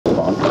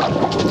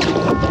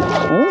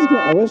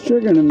I was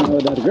triggering him though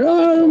with that.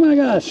 Oh my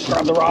gosh!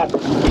 Grab the rod.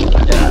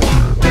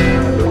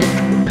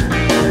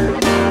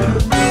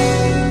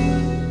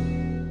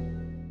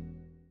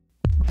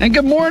 And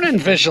good morning,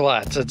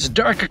 Fishalots. It's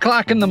dark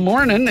o'clock in the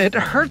morning. It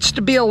hurts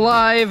to be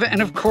alive,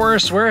 and of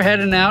course, we're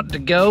heading out to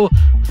go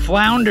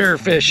flounder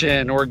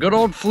fishing or good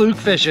old fluke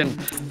fishing.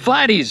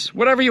 Flatties,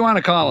 whatever you want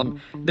to call them.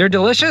 They're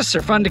delicious.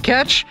 They're fun to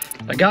catch.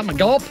 I got my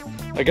gulp.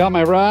 I got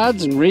my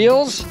rods and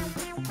reels.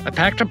 I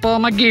packed up all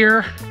my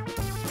gear.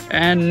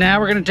 And now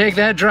we're gonna take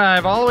that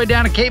drive all the way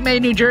down to Cape May,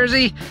 New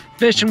Jersey,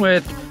 fishing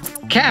with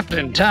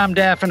Captain Tom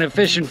Daffin of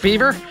Fishing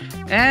Fever.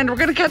 And we're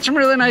gonna catch some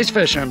really nice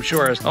fish, I'm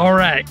sure. All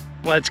right,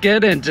 let's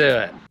get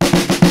into it.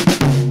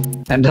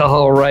 And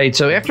all right,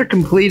 so after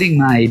completing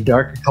my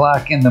dark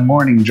o'clock in the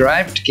morning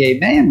drive to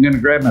Cape May, I'm gonna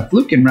grab my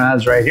Fluke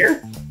rods right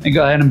here and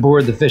go ahead and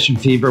board the Fishing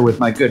Fever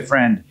with my good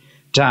friend,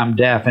 Tom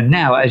Daffin.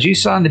 Now, as you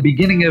saw in the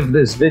beginning of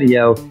this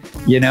video,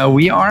 you know,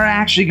 we are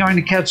actually going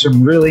to catch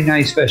some really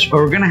nice fish, but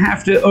we're going to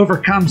have to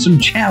overcome some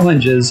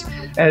challenges,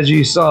 as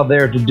you saw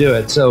there, to do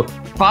it. So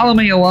follow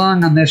me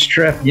along on this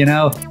trip. You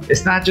know,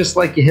 it's not just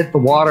like you hit the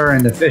water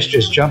and the fish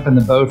just jump in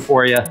the boat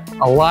for you.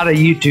 A lot of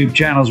YouTube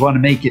channels want to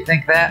make you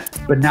think that,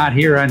 but not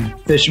here on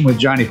Fishing with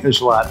Johnny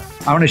Fishalot.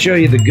 I want to show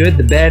you the good,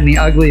 the bad, and the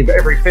ugly of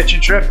every fishing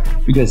trip,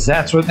 because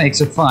that's what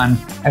makes it fun.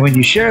 And when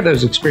you share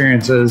those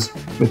experiences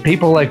with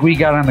people like we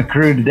got on the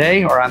crew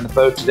today, or on the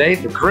boat today,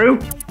 the crew,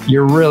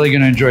 you're really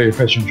going to enjoy your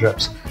fishing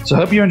trips. So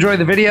hope you enjoy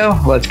the video.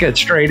 Let's get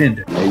straight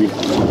into it. Maybe.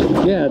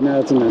 Yeah, no,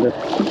 it's a netter.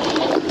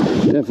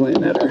 Definitely a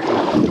netter.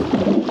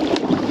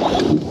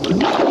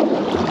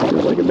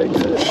 Feels like a big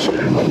fish.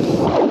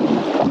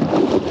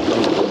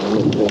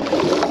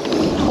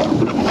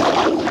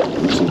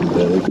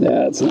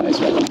 Yeah, it's a nice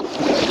one.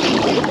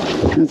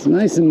 That's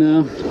nice and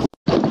now.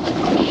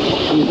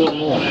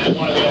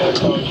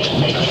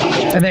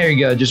 And there you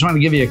go. Just want to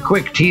give you a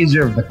quick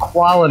teaser of the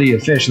quality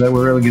of fish that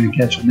we're really going to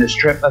catch on this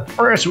trip. But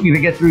first, we're going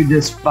to get through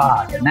this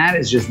fog, and that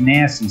is just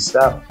nasty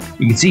stuff.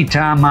 You can see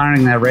Tom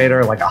monitoring that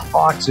radar like a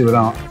hawk so we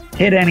don't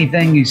hit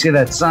anything. You see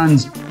that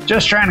sun's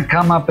just trying to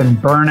come up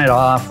and burn it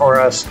off for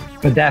us,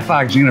 but that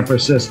fog's going to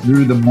persist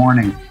through the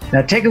morning.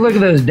 Now take a look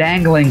at those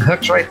dangling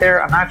hooks right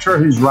there. I'm not sure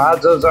whose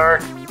rods those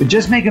are, but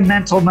just make a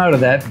mental note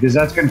of that, because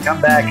that's going to come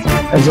back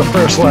as the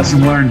first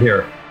lesson learned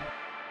here.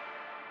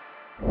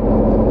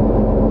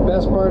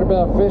 Best part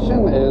about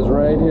fishing is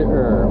right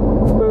here.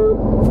 Boop.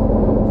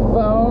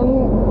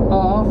 Phone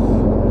off.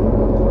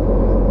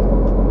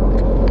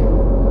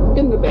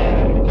 In the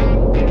bag.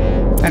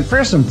 And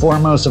first and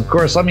foremost, of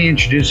course, let me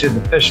introduce you to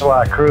the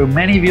Fishalot Crew.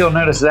 Many of you will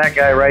notice that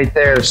guy right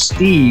there,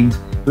 Steve,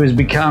 who has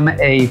become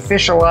a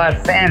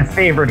Fishalot fan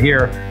favorite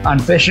here on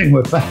Fishing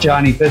with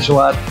Johnny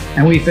Fishalot.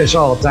 And we fish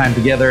all the time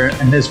together,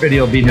 and this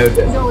video will be no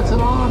different. No, it's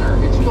an honor.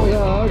 It's really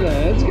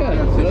okay, that's good.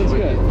 That's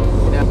good.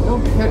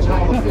 Don't be catching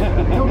all the fish.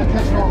 Don't be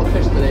catching all the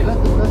fish today.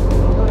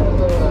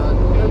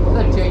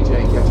 Let JJ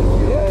catch it.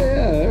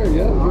 Yeah, there we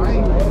go. All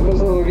right. This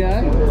little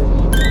guy.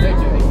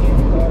 JJ.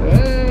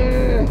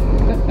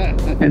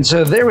 And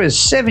so there was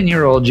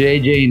 7-year-old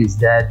JJ and his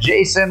dad,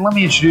 Jason. Let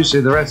me introduce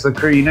you to the rest of the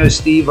crew. You know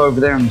Steve over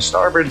there on the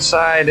starboard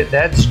side.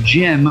 That's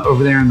Jim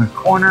over there in the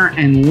corner.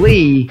 And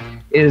Lee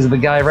is the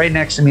guy right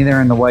next to me there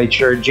in the white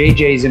shirt.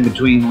 JJ's in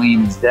between Lee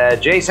and his dad,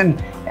 Jason.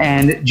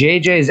 And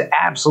JJ is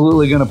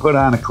absolutely going to put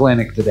on a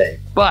clinic today.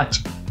 But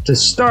to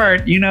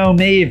start, you know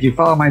me, if you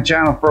follow my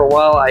channel for a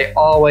while, I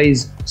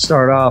always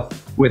start off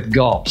with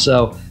gulp.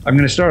 So I'm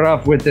going to start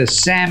off with this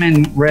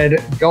salmon red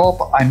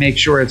gulp. I make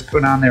sure it's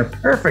put on there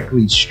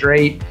perfectly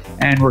straight,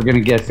 and we're going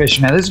to get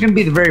fishing. Now this is going to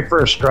be the very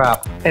first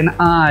drop, and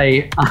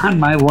eye on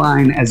my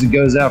line as it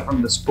goes out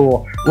from the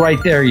spool. Right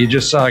there, you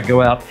just saw it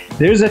go out.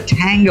 There's a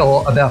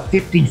tangle about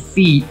 50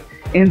 feet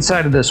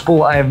inside of the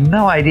spool. I have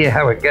no idea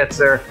how it gets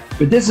there,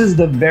 but this is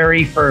the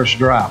very first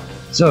drop.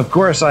 So of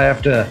course I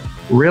have to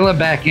reel it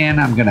back in.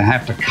 I'm going to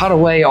have to cut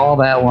away all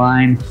that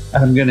line,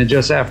 and I'm going to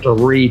just have to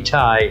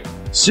retie.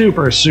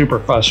 Super, super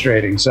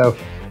frustrating. So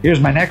here's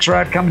my next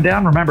rod coming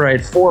down. Remember, I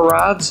had 4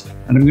 rods,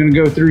 and I'm going to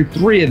go through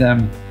 3 of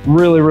them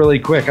really, really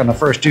quick on the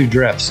first 2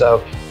 drifts.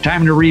 So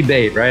time to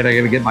rebait, right? I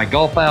got to get my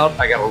gulp out.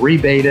 I got to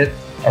rebait it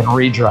and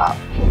redrop.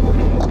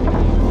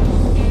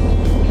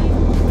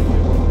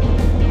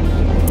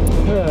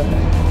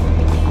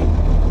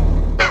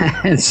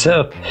 And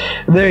so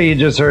there you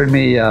just heard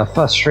me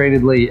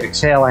frustratedly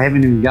exhale. I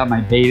haven't even got my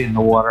bait in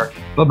the water,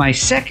 but my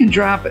second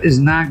drop is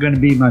not going to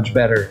be much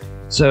better.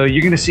 So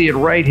you're going to see it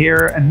right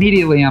here.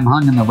 Immediately I'm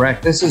hung in the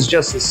wreck. This is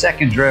just the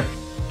second drift.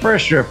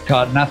 First drift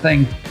caught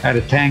nothing. I had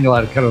a tangle, I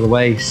had to cut it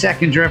away.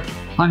 Second drift,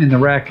 hung in the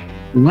wreck.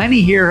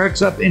 Lenny here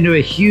hooks up into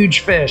a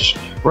huge fish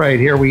right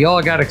here. We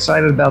all got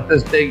excited about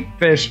this big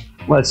fish.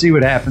 Let's see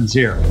what happens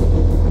here.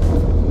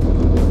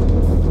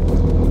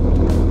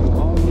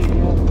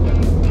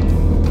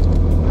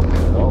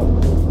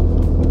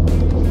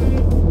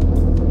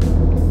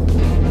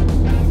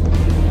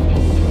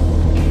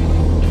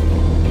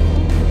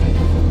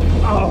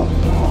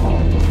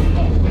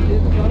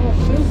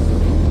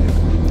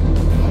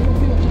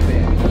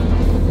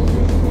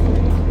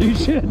 You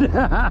should.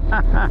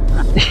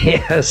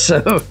 Yeah,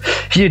 so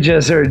you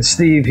just heard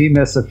Steve. He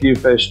missed a few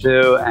fish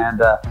too,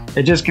 and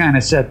it just kind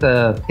of set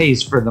the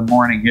pace for the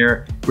morning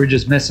here. We're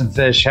just missing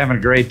fish, having a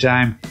great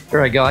time.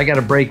 Here I go. I got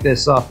to break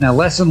this off. Now,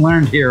 lesson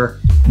learned here,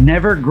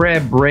 never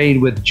grab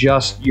braid with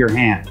just your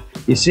hand.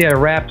 You see, I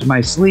wrapped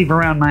my sleeve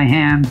around my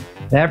hand.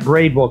 That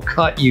braid will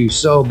cut you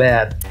so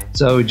bad.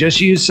 So just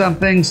use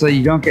something so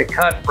you don't get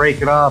cut,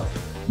 break it off.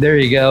 There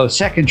you go.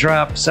 Second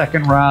drop,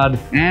 second rod,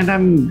 and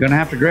I'm gonna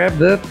have to grab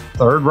the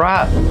third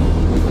rod.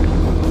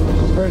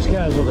 First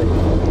casualty.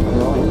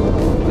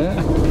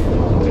 Yeah.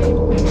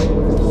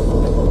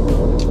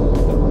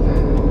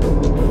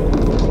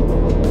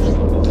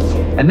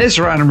 And this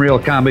rod and reel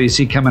combo you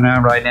see coming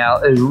out right now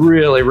is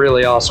really,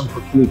 really awesome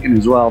for fluking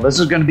as well. This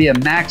is going to be a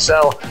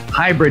Maxell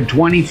Hybrid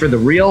 20 for the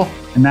reel,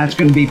 and that's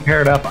going to be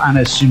paired up on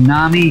a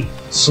Tsnuami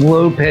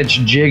slow pitch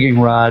jigging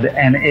rod,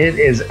 and it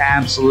is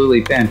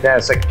absolutely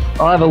fantastic.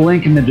 I'll have a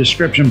link in the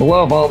description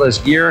below of all this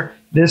gear.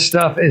 This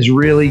stuff is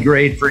really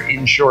great for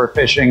inshore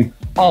fishing,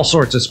 all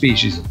sorts of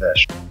species of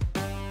fish.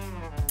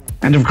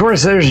 And of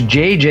course, there's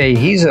JJ.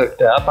 He's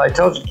hooked up. I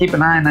told you to keep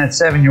an eye on that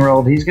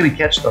 7-year-old. He's going to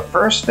catch the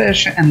first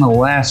fish and the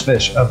last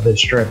fish of this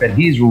trip, and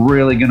he's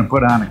really going to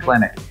put on a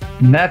clinic.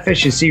 And that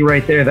fish you see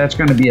right there, that's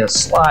going to be a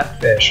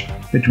slot fish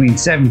between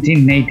 17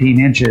 and 18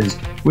 inches,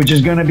 which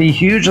is going to be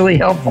hugely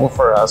helpful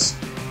for us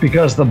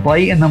because the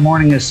bite in the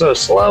morning is so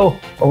slow.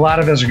 A lot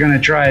of us are going to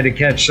try to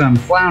catch some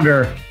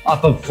flounder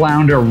off of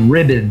flounder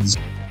ribbons.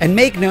 And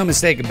make no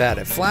mistake about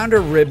it, flounder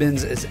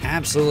ribbons is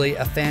absolutely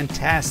a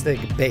fantastic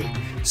bait.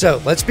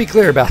 So let's be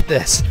clear about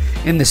this.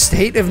 In the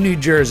state of New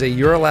Jersey,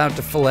 you're allowed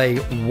to fillet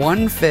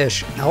one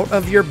fish out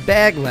of your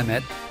bag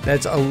limit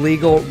that's a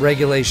legal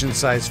regulation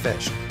size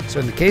fish.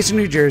 So in the case of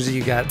New Jersey,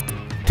 you got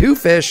 2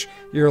 fish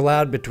you're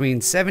allowed between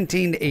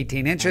 17 to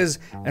 18 inches,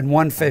 and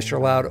 1 fish you're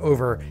allowed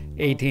over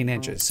 18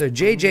 inches. So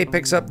JJ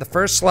picks up the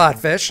first slot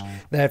fish.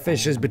 That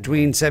fish is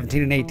between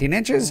 17 and 18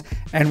 inches,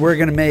 and we're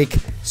gonna make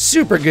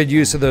super good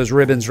use of those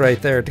ribbons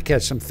right there to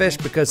catch some fish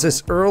because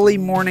this early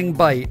morning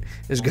bite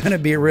is gonna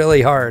be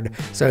really hard.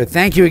 So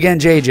thank you again,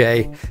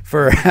 JJ,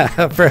 for,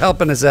 for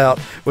helping us out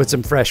with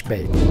some fresh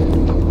bait.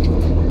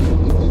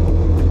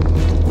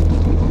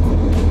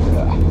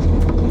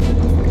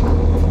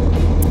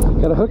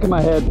 Got a hook in my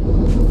head.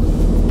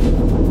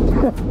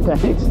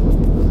 Thanks.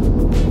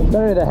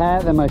 Better the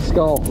hat than my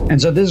skull.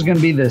 And so this is going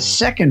to be the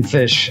second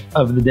fish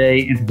of the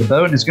day into the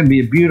boat, and it's going to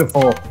be a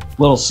beautiful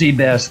little sea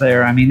bass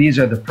there. I mean, these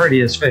are the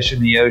prettiest fish in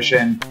the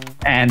ocean,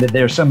 and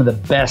they're some of the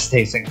best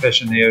tasting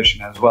fish in the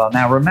ocean as well.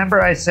 Now,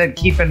 remember I said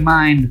keep in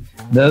mind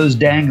those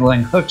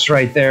dangling hooks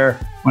right there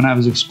when I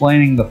was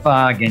explaining the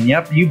fog, and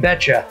yep, you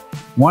betcha.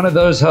 One of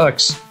those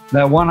hooks,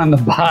 that one on the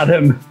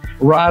bottom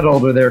rod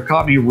holder there,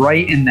 caught me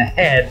right in the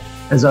head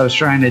as I was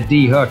trying to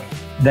de-hook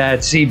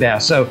that sea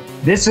bass. So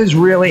this is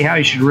really how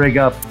you should rig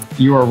up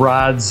your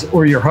rods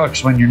or your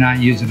hooks when you're not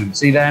using them.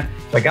 See that?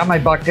 So I got my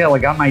bucktail, I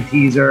got my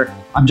teaser.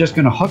 I'm just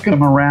gonna hook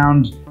them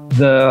around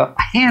the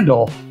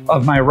handle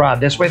of my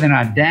rod. This way they're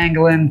not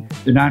dangling,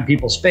 they're not in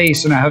people's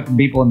face, they're not hooking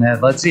people in the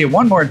head. Let's see it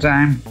one more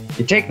time.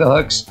 You take the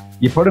hooks,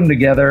 you put them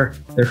together,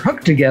 they're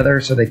hooked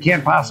together so they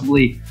can't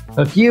possibly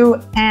hook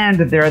you, and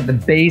they're at the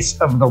base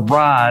of the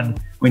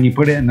rod when you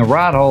put it in the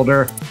rod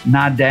holder,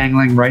 not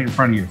dangling right in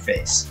front of your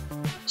face.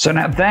 So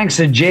now, thanks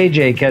to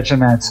JJ catching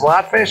that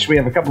slot fish, we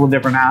have a couple of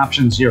different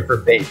options here for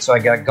bait. So I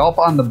got gulp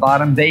on the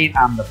bottom bait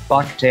on the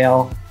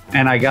bucktail,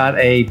 and I got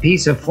a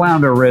piece of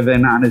flounder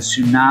ribbon on a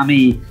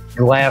Tsnuami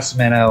glass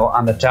minnow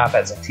on the top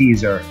as a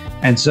teaser.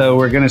 And so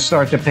we're gonna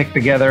start to pick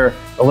together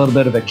a little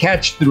bit of a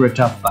catch through a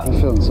tough bite. I'm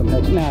feeling some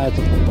head. Nah, it's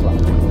a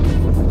flip.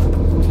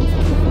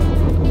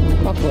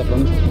 I'll flip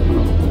them.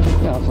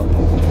 Yeah, I'll flip them.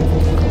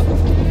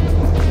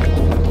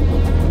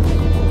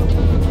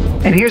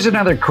 And here's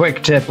another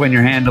quick tip when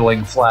you're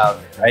handling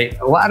flounder, right?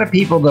 A lot of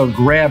people, they'll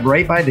grab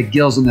right by the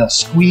gills and they'll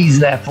squeeze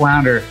that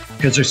flounder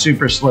because they're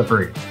super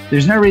slippery.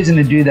 There's no reason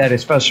to do that,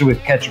 especially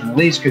with catch and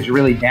release, because you're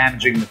really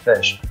damaging the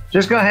fish.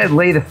 Just go ahead and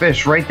lay the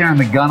fish right there on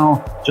the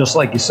gunnel, just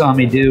like you saw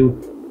me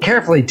do.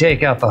 Carefully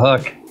take out the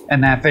hook,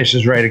 and that fish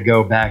is ready to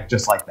go back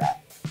just like that.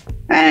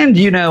 And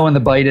you know, when the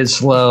bite is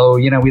slow,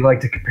 you know, we like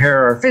to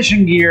compare our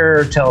fishing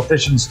gear, tell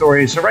fishing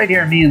stories. So right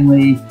here, me and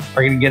Lee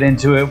are gonna get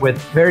into it with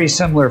very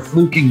similar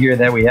fluking gear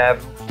that we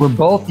have. We're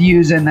both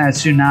using that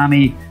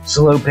Tsnuami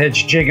slow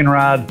pitch jigging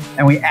rod,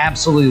 and we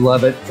absolutely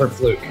love it for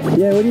fluke.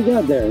 Yeah, what do you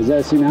got there? Is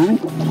that Tsnuami?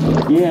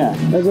 Yeah.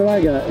 That's what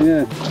I got,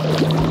 yeah.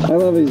 I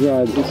love these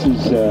rods. This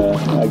is,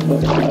 I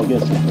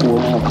guess, a 4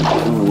 ounce.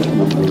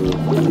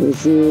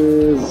 This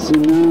is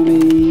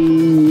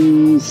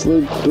Tsnuami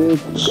slow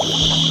pitch.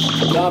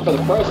 Now for the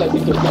price, I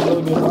think they're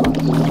really good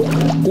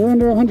rods. They're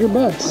under $100.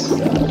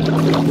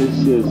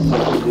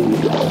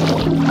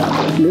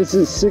 This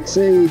is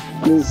 6'8".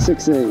 This is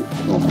 6'8".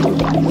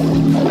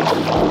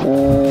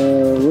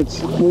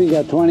 What do you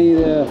got? 20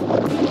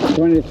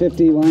 to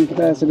 50 line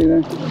capacity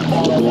there?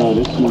 No,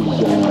 this is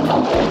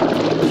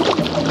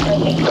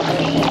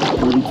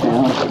 30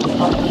 pounds.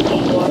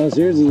 Oh, so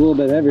yours is a little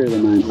bit heavier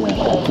than mine. Yeah,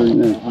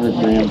 100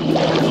 grams.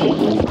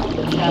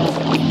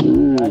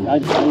 I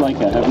like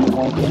a heavy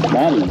one.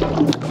 Maddie.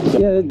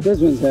 Yeah, this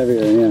one's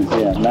heavier, yeah.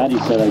 Yeah, Maddie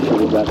said I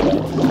should have got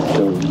that.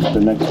 So the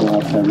next one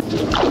I'll send.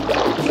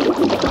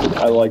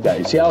 I like that.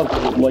 You see how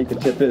light the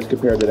tip is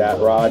compared to that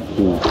rod?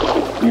 You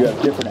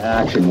have different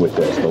action with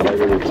this. The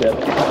lighter the tip,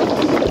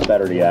 the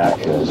better the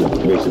action is.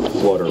 It makes it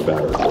flutter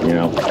better, you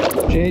know?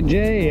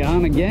 JJ,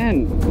 on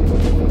again.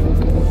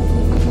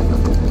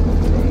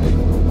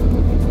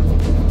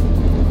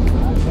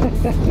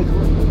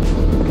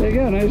 There you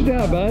go, nice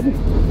job, bud.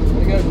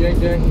 There you go,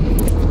 JJ.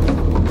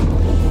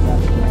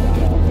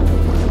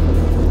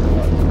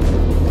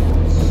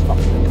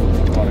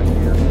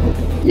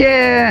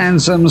 Yeah,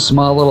 and some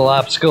small little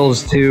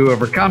obstacles to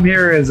overcome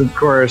here is, of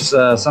course,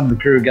 some of the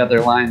crew got their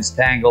lines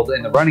tangled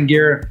in the running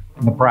gear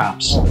and the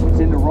props. It's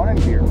in the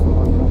running gear.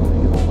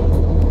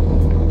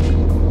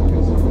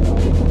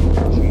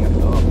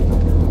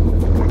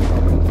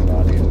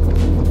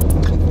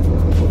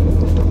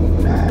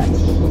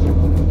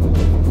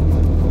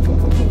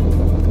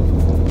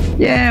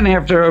 Yeah, and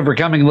after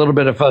overcoming a little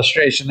bit of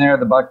frustration there,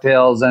 the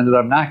bucktails ended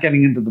up not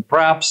getting into the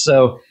props,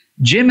 so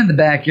Jim in the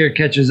back here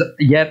catches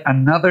yet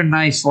another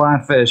nice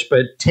slotfish,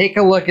 but take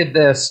a look at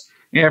this.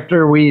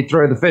 After we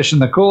throw the fish in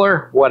the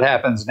cooler, what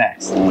happens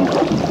next? I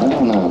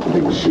don't know. I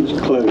think she's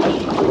close.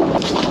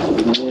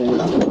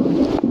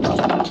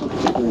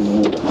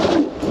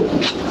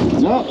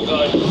 No,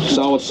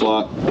 solid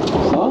slot.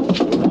 Huh?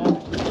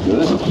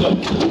 Good.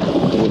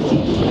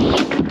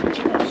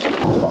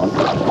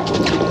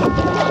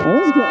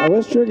 I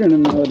was triggering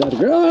him with that.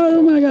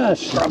 Oh my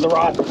gosh! Grab the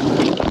rod.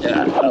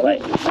 Yeah. Oh,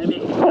 wait. Let me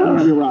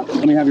have your rod.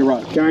 Let me have your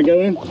rod. Can I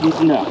go in?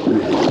 No.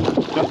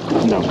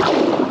 No.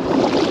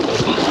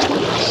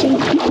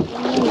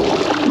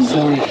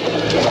 Sorry.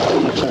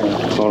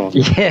 Hold on.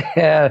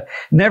 Yeah,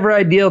 never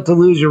ideal to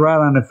lose your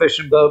rod on a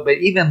fishing boat, but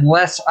even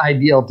less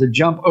ideal to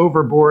jump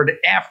overboard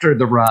after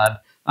the rod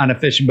on a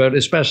fishing boat,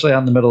 especially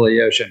on the middle of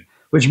the ocean.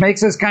 Which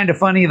makes this kind of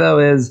funny, though,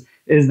 is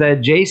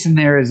that Jason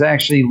there is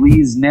actually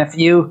Lee's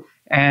nephew,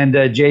 and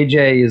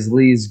JJ is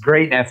Lee's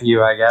great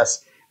nephew, I guess.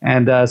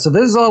 And so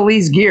this is all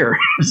Lee's gear.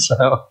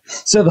 so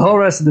the whole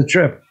rest of the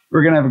trip,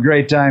 we're going to have a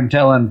great time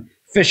telling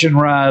fishing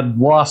rod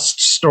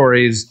lost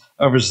stories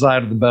over the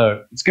side of the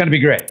boat. It's going to be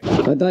great.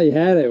 I thought you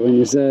had it when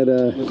you said.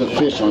 There's a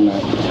fish on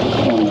that.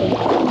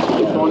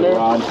 On there?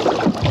 Rod.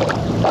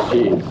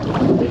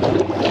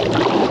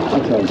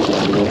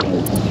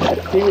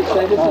 He would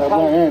say this is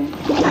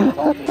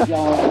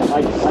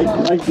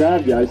I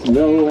grabbed you. I said,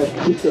 no way.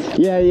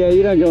 Yeah,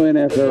 you don't go in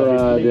after a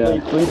rod. Yeah.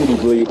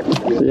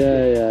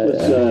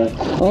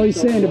 Always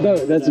stay in the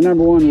boat. That's the #1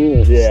 rule.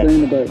 Yeah. Stay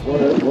in the boat.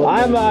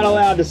 I'm not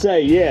allowed to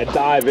say, yeah,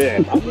 dive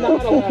in. I'm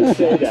not allowed to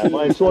say that.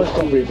 My insurance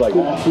company's like,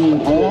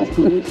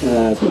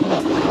 Hammerhead.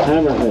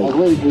 I was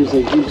waiting for you to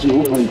say, keep you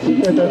one.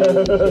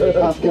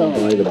 How's it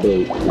going? by the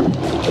boat.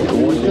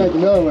 You said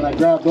no when I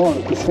grabbed on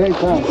at the same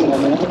time. So,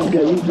 man,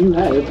 yeah, you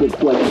had it,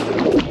 but like,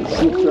 it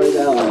slipped right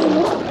out.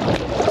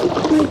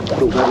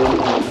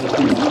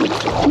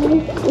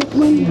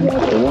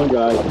 And one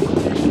guy,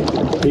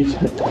 they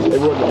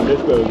weren't on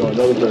this boat, on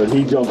another boat.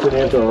 He jumped in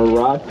after a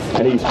rod,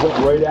 and he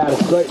swam right out of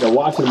sight. And I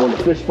watched him when the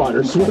fish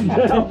finder swim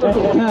down.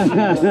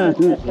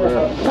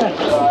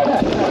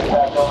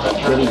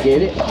 Did he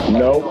get it?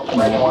 Nope.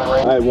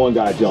 I had one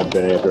guy jump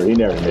in after. He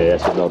never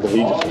missed or nothing.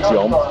 He just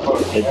jumped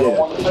and did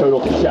a total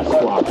chest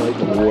flop right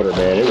in the water,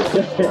 man. It was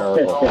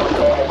terrible.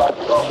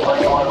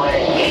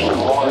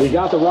 He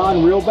got the rod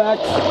and reel back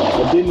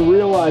and didn't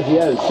realize he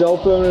had his cell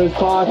phone in his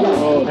pocket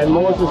and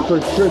lost his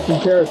prescription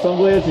pair of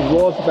sunglasses. He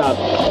lost about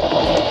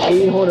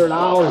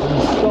 $800 in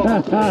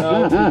stuff.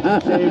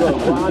 Save a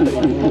rod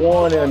that he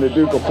won in the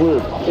Duke of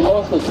Fluke. He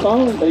lost his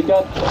phone, but he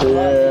got...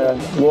 Yeah,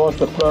 lost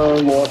the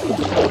phone, lost the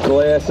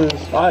glasses.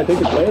 I think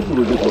the glasses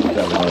were just like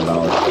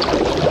 $700.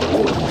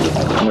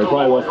 And they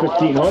probably lost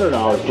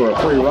 $1,500 for a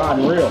free rod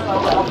and reel.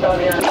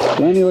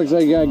 Lenny looks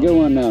like you got a good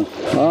one now.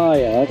 Oh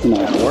yeah, that's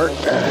nice. Work.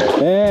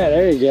 Yeah,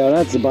 there you go.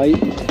 That's the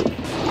bite.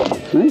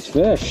 Nice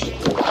fish.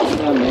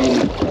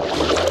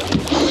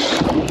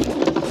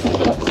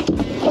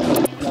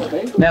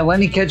 Now,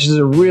 Lenny catches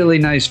a really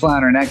nice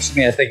flounder next to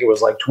me. I think it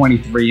was like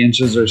 23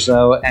 inches or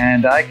so.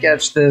 And I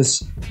catch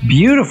this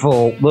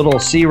beautiful little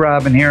sea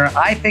robin here.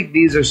 I think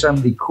these are some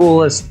of the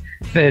coolest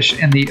fish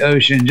in the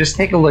ocean. Just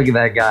take a look at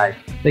that guy.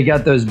 They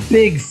got those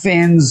big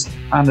fins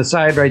on the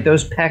side, right?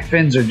 Those pec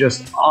fins are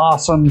just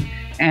awesome.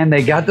 And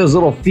they got those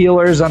little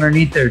feelers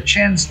underneath their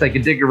chins. They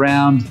could dig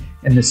around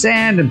in the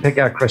sand and pick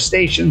out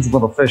crustaceans,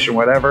 little fish or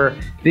whatever.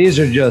 These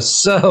are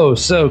just so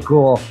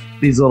cool,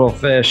 these little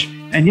fish.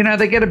 And you know,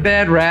 they get a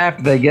bad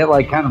rap. They get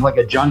like kind of like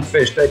a junk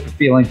fish type of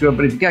feeling to it.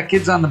 But if you got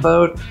kids on the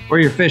boat or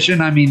you're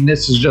fishing, I mean,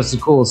 this is just the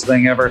coolest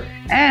thing ever.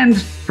 And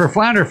for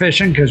flounder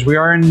fishing, because we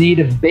are in need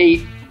of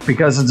bait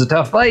because it's a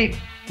tough bite,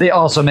 they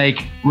also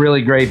make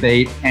really great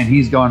bait. And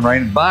he's going right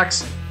in the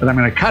box, but I'm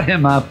gonna cut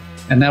him up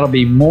and that'll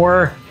be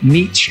more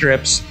meat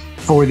strips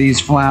for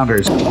these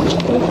flounders.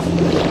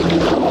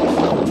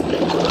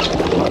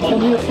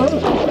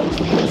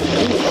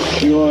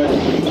 Good.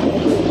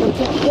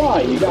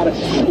 Why? You gotta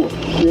shoot.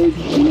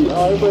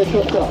 Oh, everybody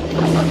hooked up.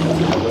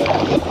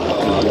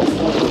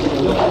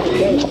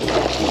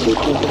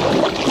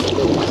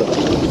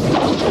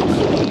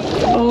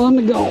 On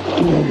the go.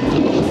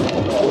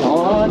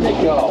 On the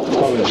go.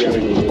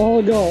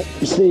 All go,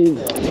 Steve.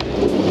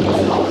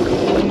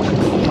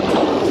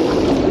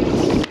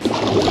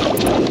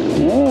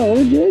 Oh,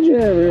 look at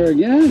JJ over here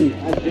again.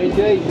 That's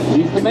JJ.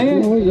 He's the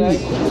man. Oh,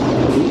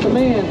 He's the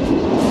man.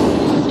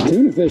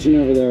 Tuna fishing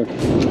over there.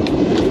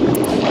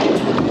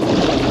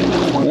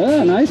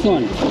 Ah, nice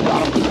one.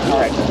 All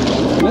right.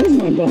 Nice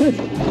one, bud.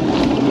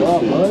 Well,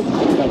 bud.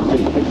 Got a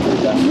big picture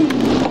down there.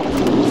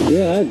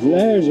 Yeah,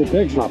 there's your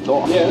picture.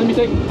 Yeah, let me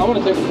take. I want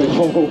to take a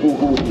picture. I'm gonna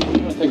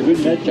take a good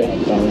net check.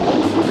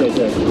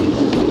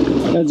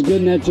 That's a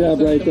good net job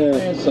right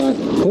there.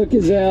 Hook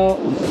is out.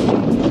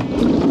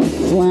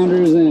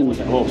 Flounder's in.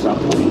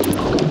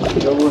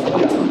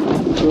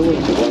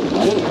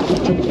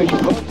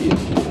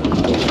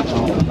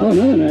 Oh,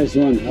 another nice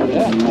one.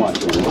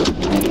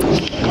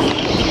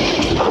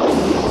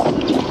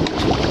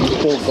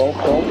 Full golf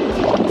ball.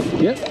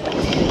 Yep.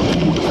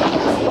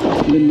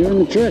 Been doing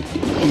the trick.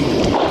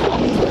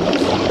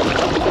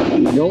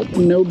 Gulp,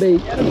 no bait.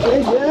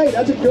 JJ,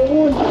 that's a good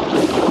one.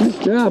 Nice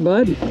job,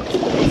 bud.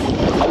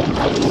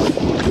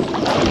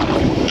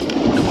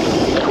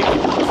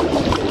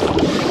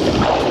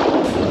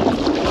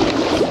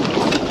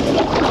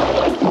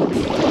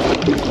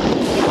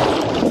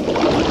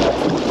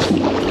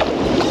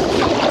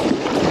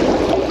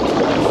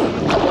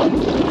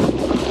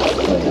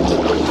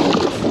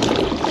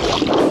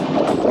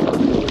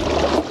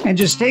 And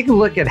just take a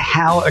look at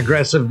how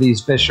aggressive these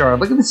fish are.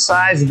 Look at the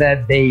size of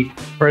that bait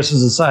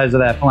versus the size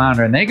of that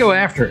flounder, and they go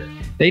after it.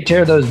 They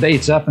tear those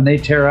baits up, and they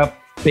tear up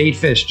bait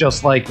fish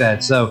just like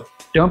that. So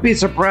don't be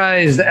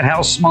surprised at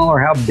how small or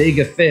how big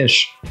a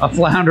fish, a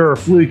flounder or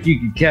fluke, you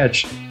can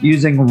catch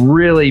using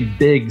really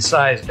big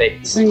size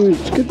baits.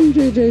 It's good thing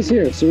JJ's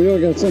here, so we all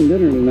got some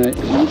dinner tonight.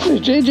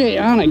 JJ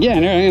on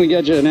again. Here, I'm gonna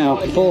get you now.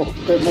 Full.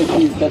 No,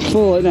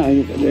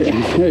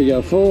 there you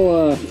go.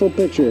 Full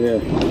picture here.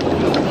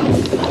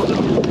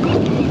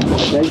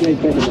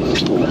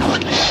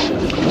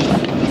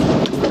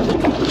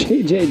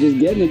 JJ just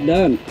getting it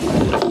done.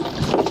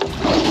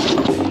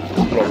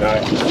 Little guy.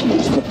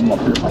 Let's put them up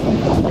here.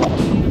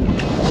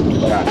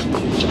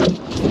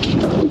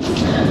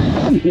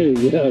 There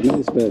you go.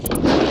 Nice fish.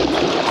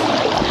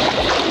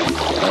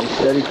 Nice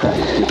steady crack.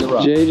 Get the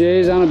rod.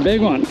 JJ's on a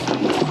big one.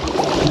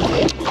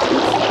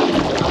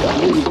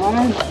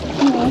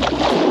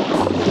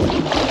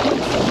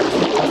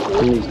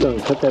 He's done.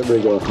 Cut that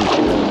rig off.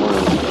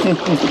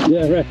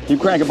 Yeah, right. Keep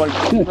cranking, buddy.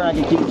 Keep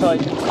cranking. Keep it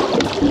tight.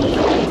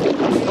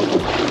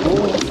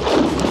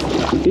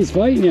 He's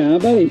fighting you, huh,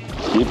 buddy?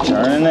 Keep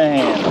turning the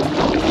hand.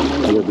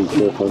 I gotta be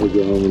careful to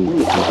get home and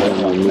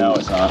No,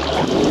 it's not.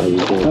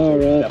 All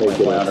right. Definitely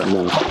flounder.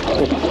 No.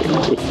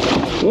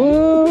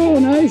 Whoa,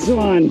 nice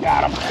one.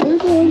 Got him.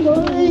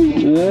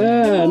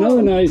 Yeah,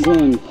 another nice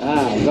one.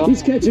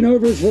 He's catching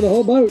overs for the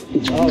whole boat.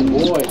 Oh,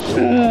 boy.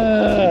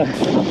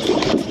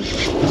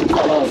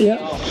 Yeah,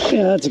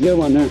 that's a good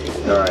one there.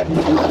 All right.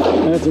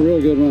 That's a real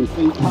good one.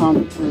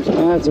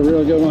 That's a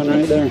real good one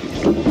right there.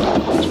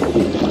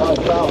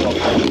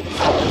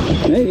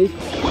 Maybe.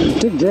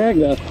 Took drag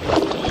though.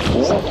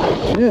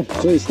 Yeah,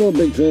 so he's still a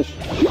big fish.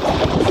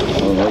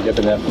 Oh, let me get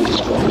the net.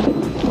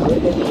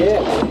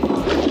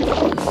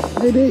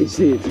 Maybe,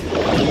 Steve.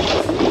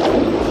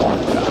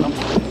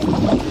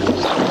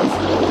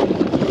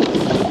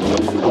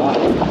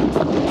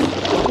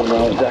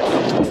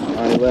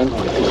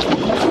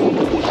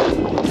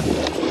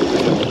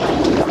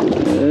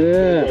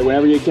 Yeah. Hey,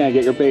 whenever you can,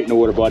 get your bait in the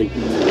water, buddy.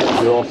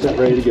 You're all set,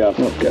 ready to go.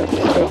 Okay.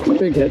 Oh,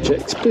 big head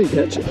chicks. Big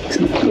head chicks.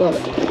 Love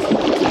it.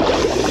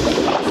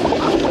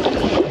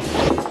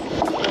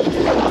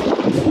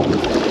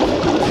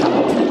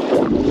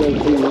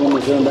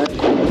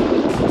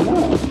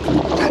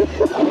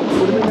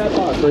 Put him in that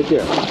box right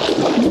there.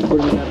 Put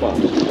him in that box.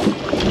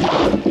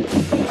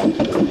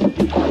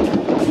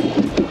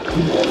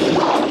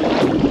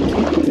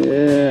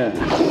 Yeah.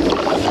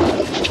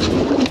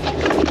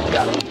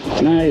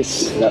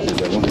 Nice. That's a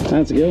good one.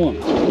 That's a good one.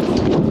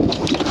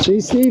 See,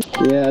 Steve?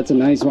 Yeah, that's a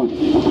nice one.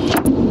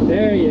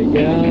 There you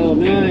go.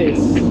 Nice.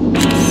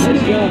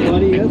 Nice job,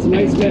 buddy. That's a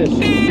nice fish.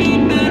 Hey.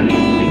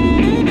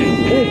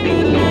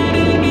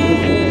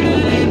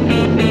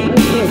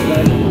 Nice fish,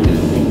 buddy.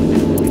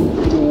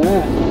 Look at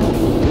that.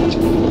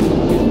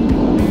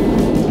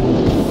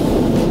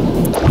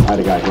 I had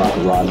a guy drop a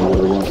rod in the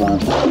water one time.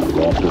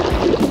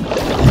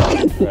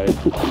 Right.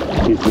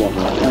 He's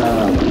walking.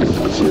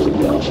 Here we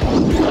go.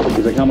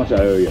 He's like, how much I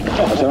owe you?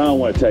 I said, I don't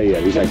want to tell you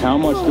yet. He's like, how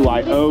much do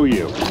I owe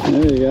you?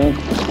 There you go.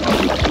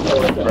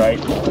 Right?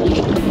 I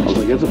was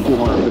like, it's a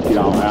 $450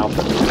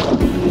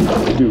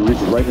 outfit. Dude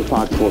reaches right in his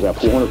pocket, pulls out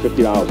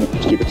 $450.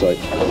 Just keep it tight.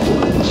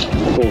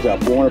 Pulls out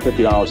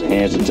 $450 and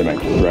hands it to me,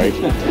 right?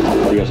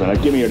 He goes, now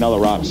give me another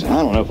rod. I said,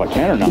 I don't know if I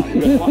can or not.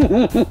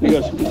 He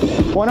goes,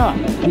 why not?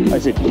 I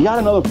said, you got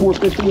another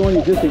 $450 on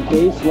you just in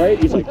case, right?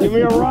 He's like, give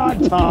me a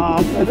rod,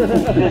 Tom.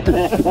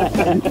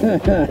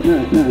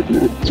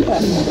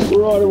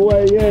 We're on our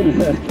way in.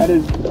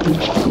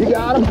 You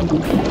got him?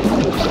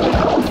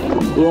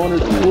 We're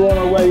on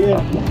our way in.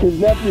 His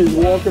nephew's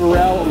walking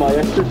around with my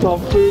extra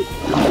tough suit,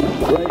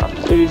 right?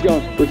 And he's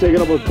going, we're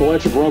taking up a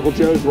collection for Uncle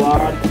Joe's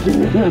rod. We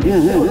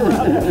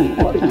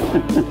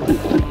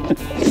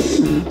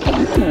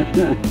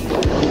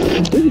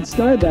could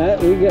start that.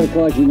 We got a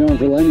collection going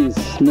for Lenny's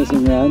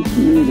missing rod. We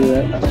can do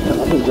that.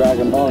 I've been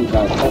dragging on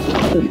kind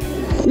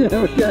of.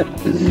 Yeah, we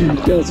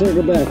gotta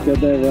circle back at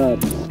that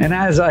rod. And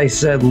as I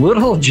said,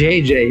 little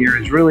JJ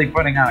here is really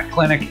putting on a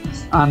clinic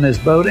on this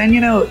boat. And, you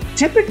know,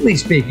 typically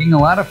speaking, a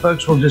lot of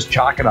folks will just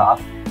chalk it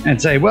off and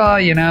say, well,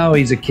 you know,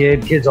 he's a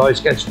kid. Kids always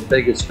catch the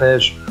biggest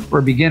fish,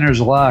 or beginner's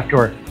luck,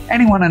 or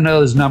anyone who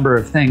knows number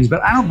of things.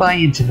 But I don't buy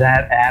into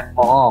that at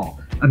all.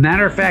 A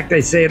matter of fact, I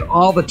say it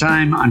all the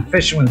time on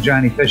Fishing with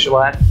Johnny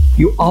Fishalot.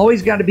 You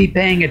always got to be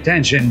paying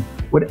attention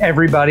what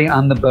everybody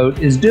on the boat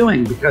is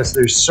doing, because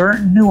there's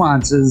certain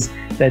nuances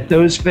that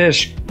those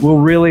fish will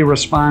really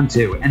respond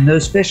to. And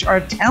those fish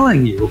are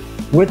telling you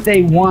what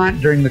they want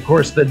during the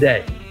course of the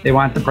day. They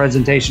want the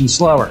presentation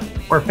slower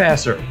or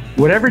faster.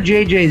 Whatever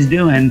JJ's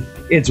doing,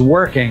 it's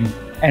working.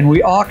 And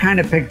we all kind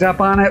of picked up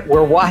on it.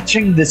 We're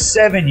watching the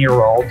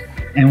 7-year-old,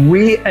 and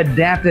we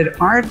adapted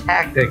our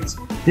tactics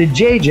to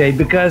JJ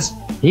because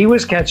he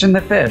was catching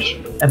the fish.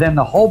 And then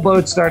the whole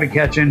boat started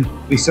catching.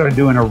 We started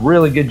doing a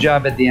really good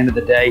job at the end of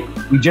the day.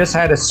 We just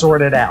had to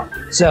sort it out.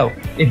 So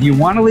if you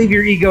want to leave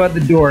your ego at the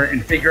door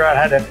and figure out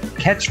how to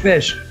catch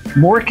fish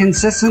more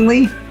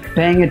consistently,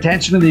 paying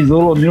attention to these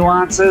little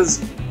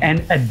nuances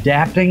and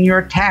adapting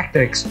your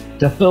tactics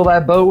to fill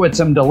that boat with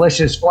some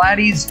delicious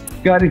flatties,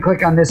 go ahead and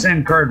click on this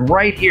end card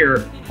right here,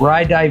 where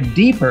I dive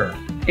deeper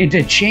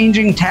into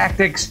changing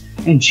tactics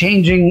and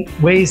changing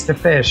ways to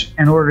fish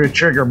in order to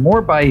trigger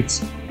more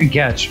bites and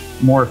catch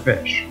more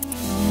fish.